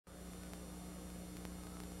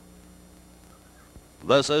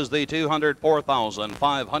This is the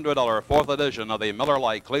 $204,500 fourth edition of the Miller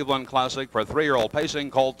Lite Cleveland Classic for 3-year-old pacing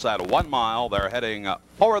colts at 1 mile. They're heading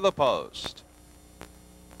for the post.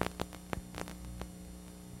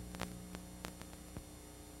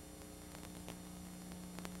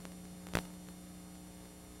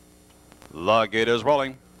 The gate is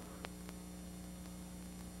rolling.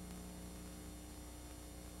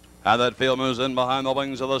 And that field moves in behind the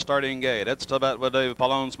wings of the starting gate. It's to bet with Dave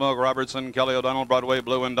Pallone, Smoke Robertson, Kelly O'Donnell, Broadway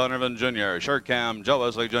Blue, and Donovan Jr., Shercam, Joe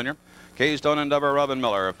Wesley Jr., Keystone Endeavor, Robin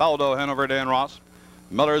Miller, Faldo, Hanover, Dan Ross,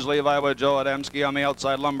 Miller's Levi with Joe Adamski on the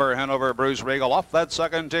outside, Lumber, Hanover, Bruce Regal. Off that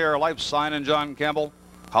second tier, Life Sign and John Campbell,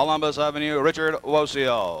 Columbus Avenue, Richard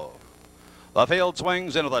Wosio. The field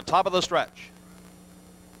swings into the top of the stretch.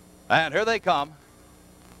 And here they come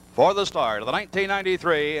for the start of the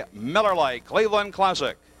 1993 Miller Lite Cleveland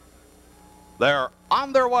Classic. They're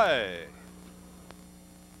on their way.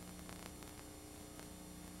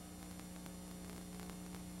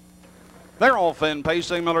 They're off in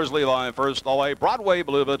pacing. Miller's Levi first away. Broadway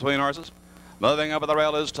Blue between horses. Moving up at the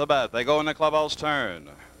rail is Tibet. They go in the clubhouse turn.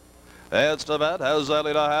 It's Tibet. Has that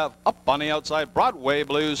lead a half. Up on the outside. Broadway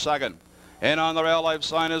Blue second. In on the rail. Life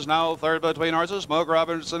Sign is now third between horses. Smoke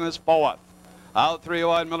Robertson is fourth. Out 3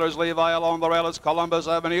 wide. Miller's Levi along the rail. It's Columbus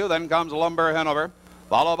Avenue. Then comes Lumber Hanover.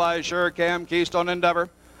 Followed by Shercam, Keystone Endeavor,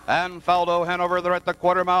 and Faldo Hanover. They're at the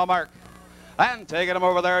quarter-mile mark. And taking him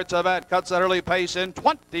over there, Tibet cuts that early pace in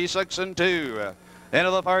 26-2.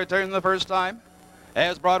 Into the far turn the first time.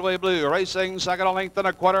 As Broadway Blue racing second, a length and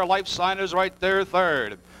a quarter. Life Sign is right there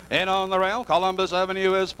third. In on the rail, Columbus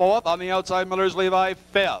Avenue is fourth. On the outside, Miller's Levi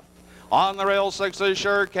fifth. On the rail, sixth is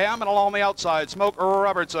Shercam, and along the outside, Smoke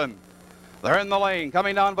Robertson. They're in the lane,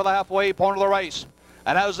 coming down for the halfway point of the race.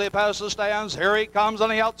 And as they pass the stands, here he comes on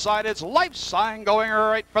the outside. It's Life Sign going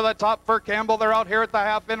right for the top for Campbell. They're out here at the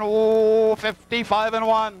half in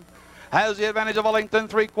 55-1. Has the advantage of a length and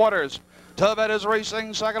 3/4. Tibet is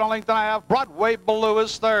racing second, a length and a half. Broadway Blue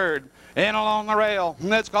is third. In along the rail,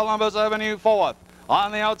 it's Columbus Avenue fourth.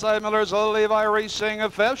 On the outside, Miller's Levi racing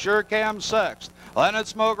fifth. Shercam sixth. Then it's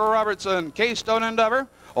Smoke Robertson, Keystone Endeavor,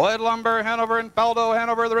 Oid Lumber Hanover, and Faldo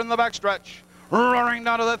Hanover. They're in the backstretch. Roaring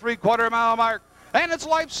down to the 3/4 mile mark. And it's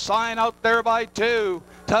Life Sign out there by 2.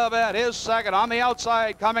 Tibet is second. On the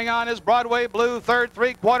outside, coming on is Broadway Blue, third,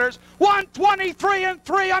 3/4.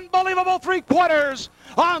 1:23-3, unbelievable 3/4.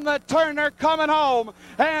 On the turn, they're coming home.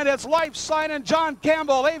 And it's Life Sign and John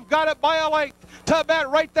Campbell. They've got it by a length. Tibet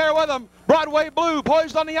right there with them. Broadway Blue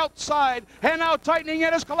poised on the outside. And now tightening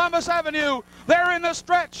it is Columbus Avenue. They're in the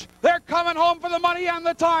stretch. They're coming home for the money and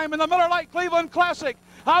the time in the Miller Lite Cleveland Classic.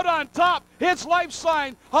 Out on top, it's Life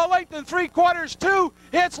Sign, a length and 3/4, 2.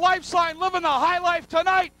 It's Life Sign living the high life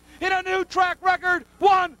tonight in a new track record,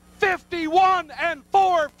 1:51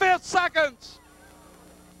 4/5 seconds.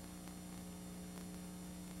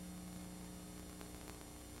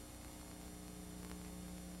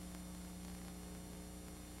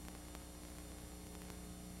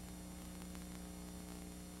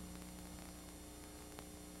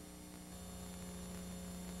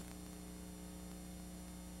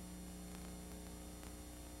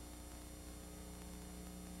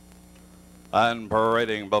 And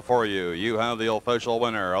parading before you, you have the official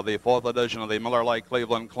winner of the 4th edition of the Miller Lite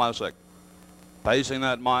Cleveland Classic. Pacing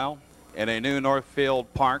that mile in a new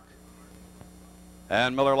Northfield Park.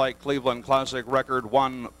 And Miller Lite Cleveland Classic record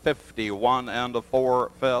 1:51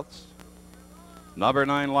 4/5. Number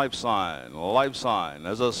 9, Life Sign. Life Sign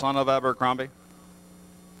is a son of Abercrombie.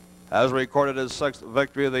 Has recorded his 6th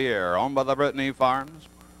victory of the year. Owned by the Brittany Farms.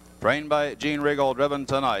 Trained by Gene Regal, driven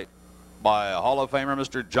tonight by Hall of Famer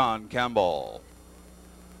Mr. John Campbell.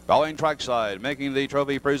 Going trackside, making the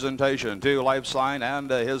trophy presentation to Life Sign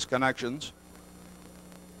and his connections.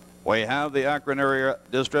 We have the Akron area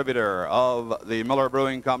distributor of the Miller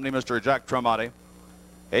Brewing Company, Mr. Jack Tremonti.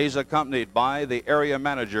 He's accompanied by the area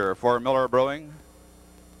manager for Miller Brewing,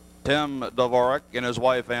 Tim Dvorak, and his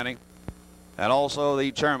wife Annie, and also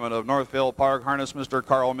the chairman of Northfield Park Harness, Mr.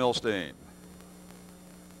 Carl Milstein.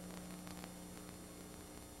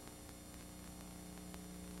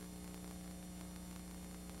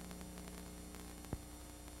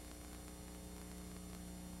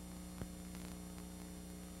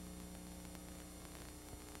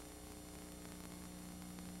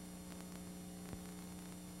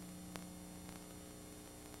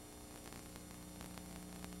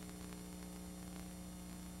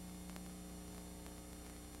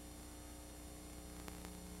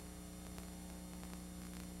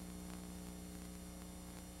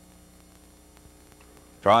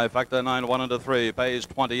 Trifecta 9-1 and 3 pays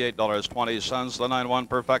 $28.20. The 9-1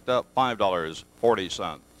 perfecta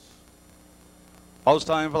 $5.40. Post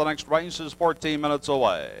time for the next race is 14 minutes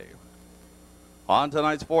away. On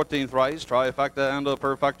tonight's 14th race, trifecta and a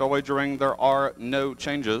perfecta wagering, there are no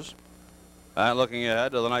changes. And looking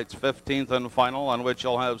ahead to the night's 15th and final, on which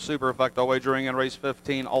you'll have superfecta wagering in race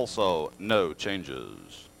 15, also no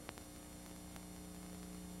changes.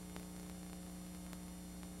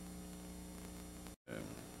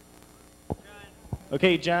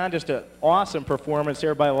 Okay, John, just an awesome performance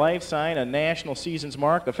there by LifeSign, a national seasons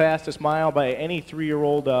mark, the fastest mile by any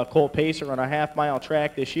 3-year-old colt pacer on a half-mile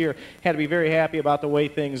track this year. Had to be very happy about the way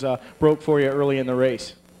things broke for you early in the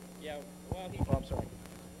race. Yeah, well, I'm sorry.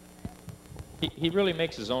 He really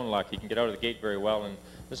makes his own luck. He can get out of the gate very well, and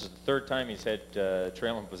this is the third time he's had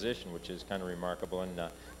trailing position, which is kind of remarkable. And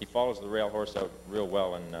he follows the rail horse out real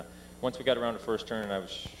well. And once we got around the first turn, and I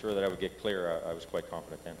was sure that I would get clear, I was quite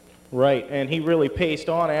confident then. Right, and he really paced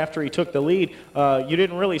on after he took the lead. You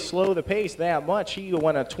didn't really slow the pace that much. He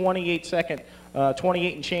went a 28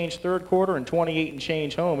 and change third quarter and 28 and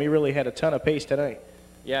change home. He really had a ton of pace tonight.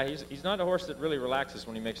 Yeah, he's not a horse that really relaxes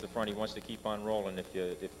when he makes the front. He wants to keep on rolling. If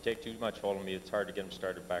you take too much hold of him, it's hard to get him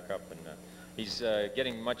started back up. And he's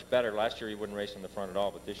getting much better. Last year he wouldn't race in the front at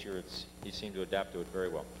all, but this year he seemed to adapt to it very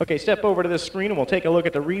well. Okay, step over to this screen and we'll take a look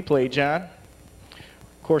at the replay, John.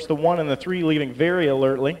 Of course, the 1 and the 3 leaving very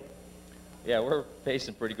alertly. Yeah, we're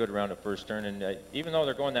pacing pretty good around the first turn, and even though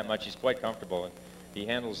they're going that much, he's quite comfortable. And he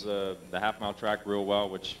handles the half-mile track real well,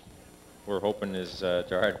 which we're hoping is to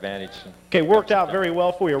our advantage. Okay, worked out very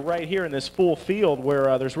well for you right here in this full field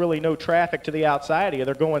where there's really no traffic to the outside of you.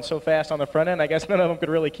 They're going so fast on the front end, I guess none of them could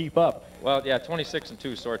really keep up. Well, yeah, 26 and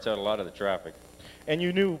 2 sorts out a lot of the traffic. And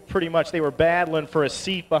you knew pretty much they were battling for a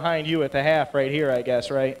seat behind you at the half right here, I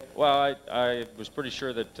guess, right? Well, I was pretty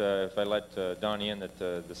sure that if I let Donnie in, that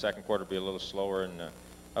the second quarter would be a little slower, and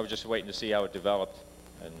I was just waiting to see how it developed.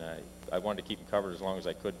 And I wanted to keep him covered as long as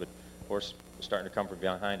I could, but of course, starting to come from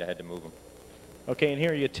behind, I had to move him. Okay, and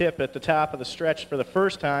here you tip at the top of the stretch for the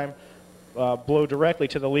first time, blow directly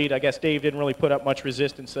to the lead. I guess Dave didn't really put up much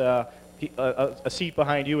resistance. A seat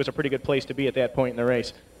behind you was a pretty good place to be at that point in the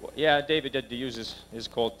race. Well, yeah, David did use his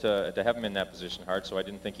colt to have him in that position hard, so I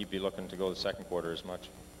didn't think he'd be looking to go the second quarter as much.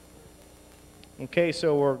 Okay,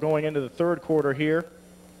 so we're going into the third quarter here.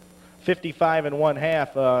 55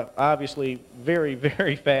 1/2, obviously very,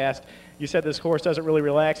 very fast. You said this horse doesn't really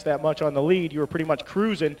relax that much on the lead. You were pretty much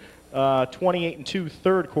cruising 28 and 2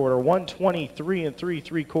 third quarter, 123 and 3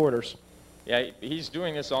 3/4. Yeah, he's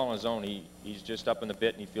doing this all on his own. He's just up in the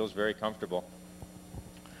bit and he feels very comfortable.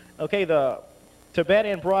 Okay, the Tibet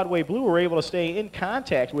and Broadway Blue were able to stay in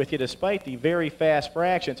contact with you despite the very fast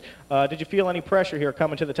fractions. Did you feel any pressure here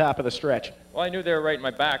coming to the top of the stretch? Well, I knew they were right in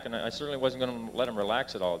my back, and I certainly wasn't going to let him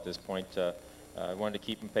relax at all at this point. I wanted to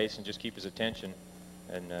keep him paced and just keep his attention.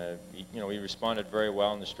 And he responded very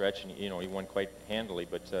well in the stretch, and he won quite handily.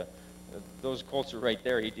 But those colts are right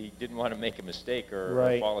there. He didn't want to make a mistake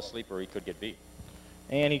or fall asleep, or he could get beat.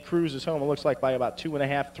 And he cruises home, it looks like, by about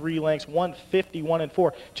 2.5, 3 lengths, 151 and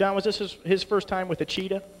 4. John, was this his first time with the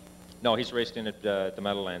Cheetah? No, he's raced in at the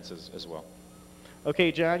Meadowlands as well.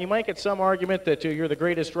 Okay, John, you might get some argument that you're the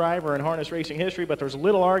greatest driver in harness racing history, but there's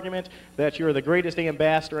little argument that you're the greatest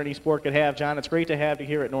ambassador any sport could have. John, it's great to have you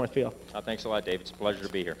here at Northfield. Thanks a lot, Dave. It's a pleasure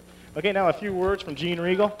to be here. Okay, now a few words from Gene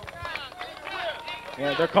Regal.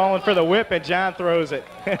 Yeah, they're calling for the whip, and John throws it.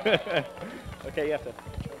 Okay, you have to.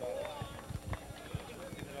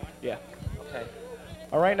 Yeah. Okay.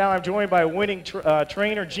 All right, now I'm joined by winning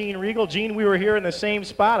trainer Gene Regal. Gene, we were here in the same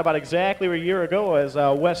spot about exactly a year ago as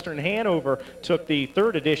Western Hanover took the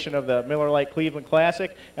 3rd edition of the Miller Lite Cleveland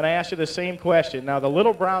Classic, and I asked you the same question. Now, the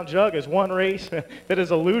Little Brown Jug is one race that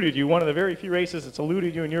has eluded you, one of the very few races that's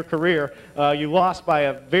eluded you in your career. You lost by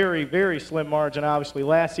a very, very slim margin, obviously,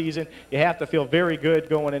 last season. You have to feel very good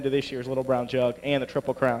going into this year's Little Brown Jug and the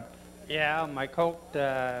Triple Crown. Yeah, my colt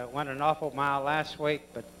went an awful mile last week,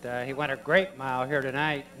 but he went a great mile here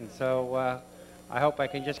tonight, and so I hope I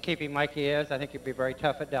can just keep him like he is. I think he'll be very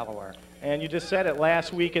tough at Delaware. And you just said it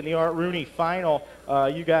last week in the Art Rooney final.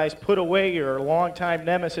 You guys put away your longtime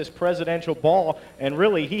nemesis, Presidential Ball, and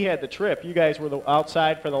really he had the trip. You guys were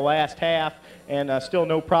outside for the last half, and still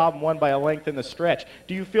no problem, won by a length in the stretch.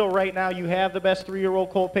 Do you feel right now you have the best 3-year-old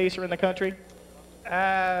colt pacer in the country?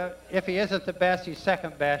 If he isn't the best, he's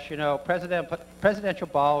second best. You know, Presidential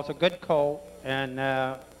Ball is a good colt, and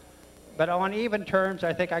but on even terms,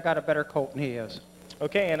 I think I got a better colt than he is.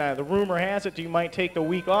 Okay, and the rumor has it you might take the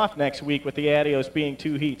week off next week with the Adios being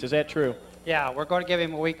 2 heats. Is that true? Yeah, we're going to give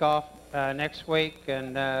him a week off next week,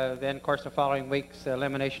 and then, of course, the following week's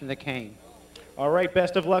elimination of the cane. All right,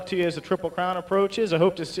 best of luck to you as the Triple Crown approaches. I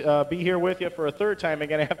hope to be here with you for a third time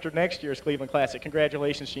again after next year's Cleveland Classic.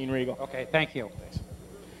 Congratulations, Gene Regal. Okay, thank you. Thanks.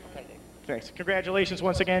 Thanks. Congratulations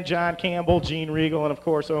once again, John Campbell, Gene Regal, and of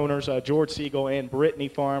course owners George Siegel and Brittany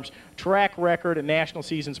Farms. Track record and national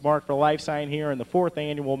seasons marked for Life Sign here in the 4th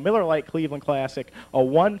annual Miller Lite Cleveland Classic, a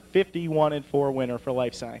 151-4 winner for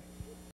Life Sign.